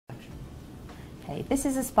Okay, this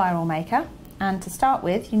is a spiral maker, and to start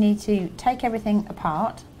with you need to take everything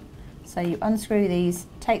apart. So you unscrew these,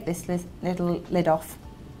 take this little lid off,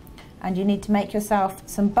 and you need to make yourself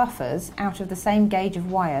some buffers out of the same gauge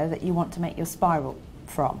of wire that you want to make your spiral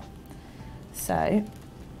from. So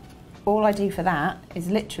all I do for that is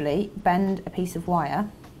literally bend a piece of wire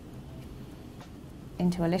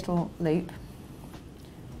into a little loop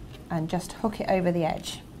and just hook it over the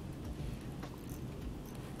edge.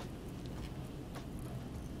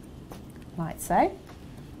 Like so.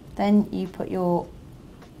 Then you put your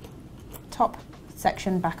top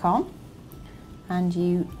section back on and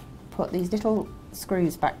you put these little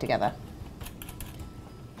screws back together.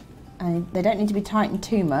 And they don't need to be tightened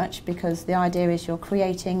too much, because the idea is you're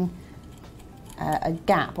creating a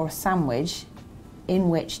gap or a sandwich in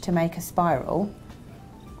which to make a spiral,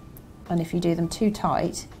 and if you do them too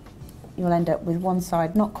tight you'll end up with one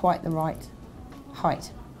side not quite the right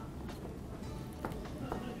height.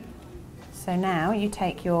 So now you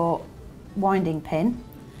take your winding pin,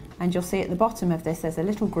 and you'll see at the bottom of this there's a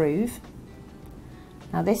little groove.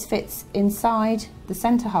 Now this fits inside the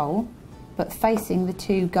centre hole but facing the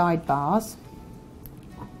two guide bars,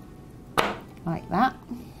 like that.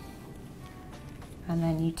 And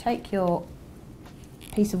then you take your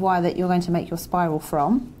piece of wire that you're going to make your spiral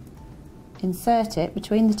from, insert it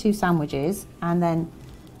between the two sandwiches, and then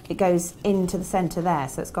it goes into the centre there,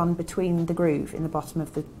 so it's gone between the groove in the bottom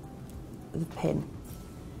of the pin.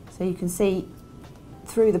 So you can see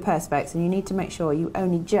through the perspex, and you need to make sure you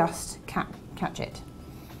only just catch it.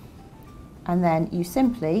 And then you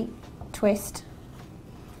simply twist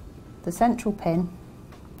the central pin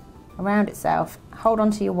around itself, hold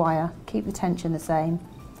onto your wire, keep the tension the same,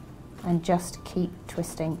 and just keep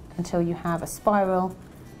twisting until you have a spiral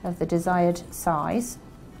of the desired size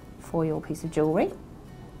for your piece of jewellery.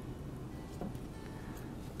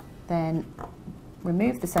 Then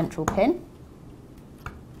remove the central pin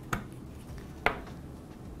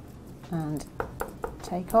and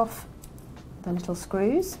take off the little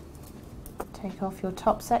screws, take off your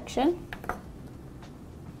top section,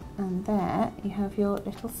 and there you have your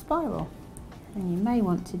little spiral. And you may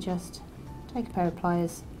want to just take a pair of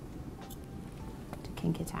pliers to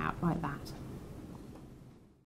kink it out like that.